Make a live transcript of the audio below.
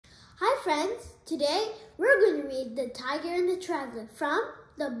friends, today we're going to read The Tiger and the Traveler from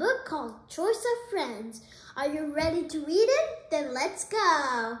the book called Choice of Friends. Are you ready to read it? Then let's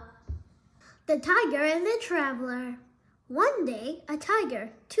go! The Tiger and the Traveler. One day, a tiger,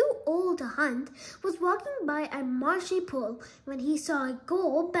 too old to hunt, was walking by a marshy pool when he saw a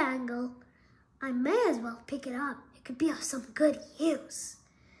gold bangle. I may as well pick it up. It could be of some good use.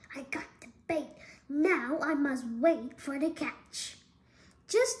 I got the bait. Now I must wait for the catch.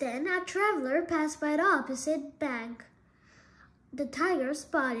 Just then, a traveler passed by the opposite bank. The tiger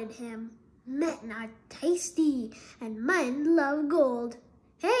spotted him. Men are tasty, and men love gold.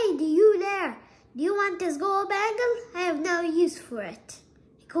 Hey, you there? Do you want this gold bangle? I have no use for it.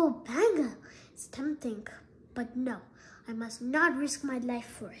 A gold bangle? It's tempting, but no, I must not risk my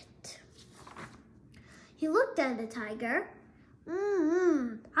life for it. He looked at the tiger.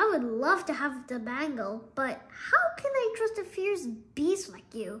 I would love to have the bangle, but how can I trust a fierce beast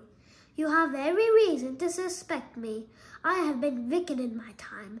like you? You have every reason to suspect me. I have been wicked in my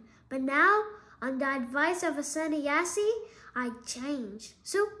time, but now, on the advice of a sannyasi, I change.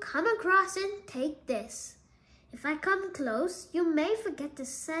 So come across and take this. If I come close, you may forget the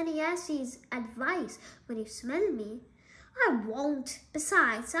sannyasi's advice when you smell me. I won't.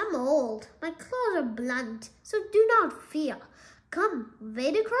 Besides, I'm old. My claws are blunt, so do not fear. Come,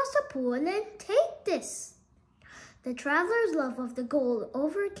 wade across the pool and take this. The traveler's love of the gold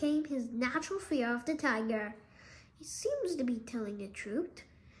overcame his natural fear of the tiger. He seems to be telling the truth.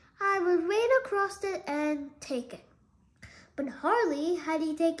 I will wade across it and take it. But hardly had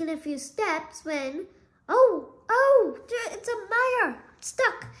he taken a few steps when, oh, it's a mire. I'm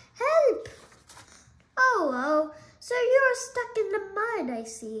stuck. Help! Oh, so you're stuck in the mud, I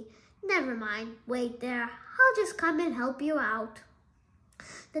see. Never mind, wait there. I'll just come and help you out.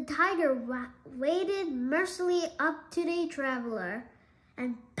 The tiger waded mercilessly up to the traveler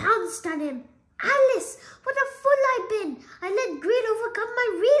and pounced on him. Alice, what a fool I've been! I let greed overcome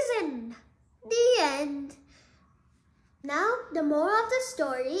my reason. The end. Now, the moral of the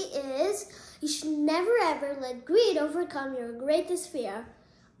story is you should never ever let greed overcome your greatest fear.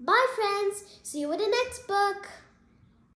 Bye, friends. See you in the next book.